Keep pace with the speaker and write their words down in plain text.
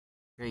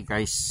Okay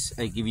guys,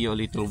 I give you a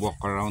little walk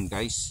around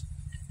guys.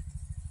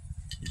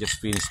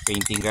 Just finished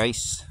painting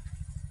guys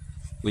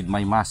with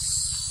my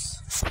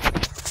mask.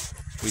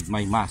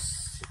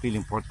 Feel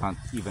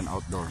important even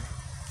outdoor.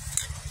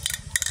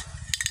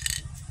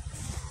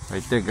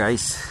 Right there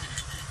guys,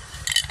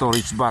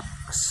 storage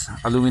box,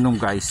 aluminum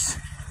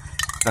guys.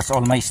 That's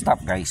all my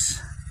stuff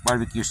guys,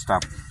 barbecue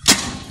stuff,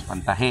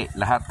 pantahe,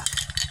 lahat.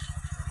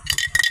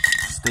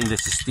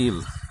 Stainless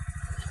steel,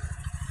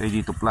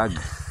 ready to plug.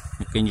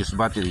 You can use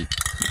battery.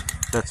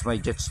 That's my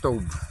jet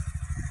stove.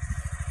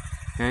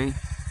 Okay,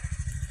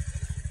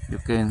 you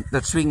can,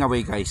 let's swing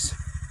away guys.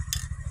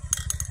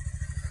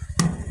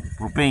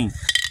 Propane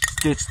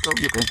jet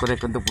stove, you can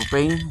connect on the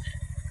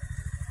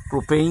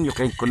propane you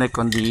can connect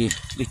on the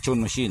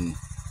Lechon machine.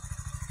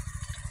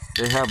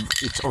 They have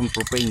its own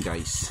propane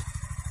guys.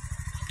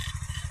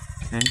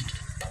 Okay,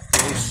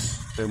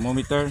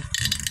 thermometer.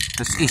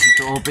 That's easy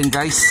to open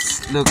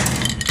guys. Look,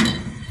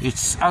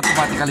 it's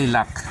automatically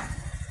locked.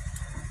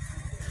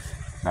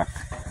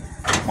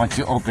 Once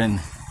you open,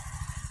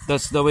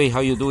 that's the way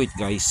how you do it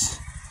guys.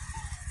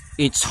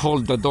 It's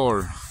hold the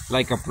door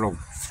like a pro.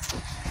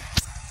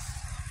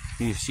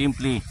 You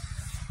simply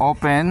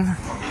open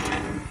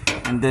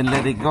and then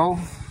let it go.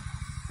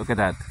 Look at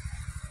that.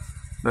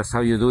 That's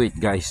how you do it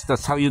guys.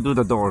 That's how you do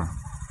the door.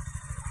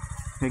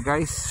 Okay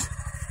guys,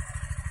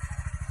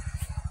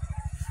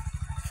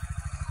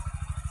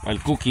 while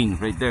cooking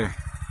right there.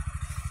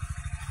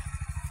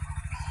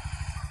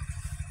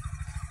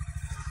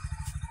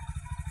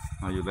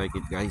 How you like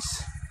it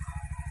guys?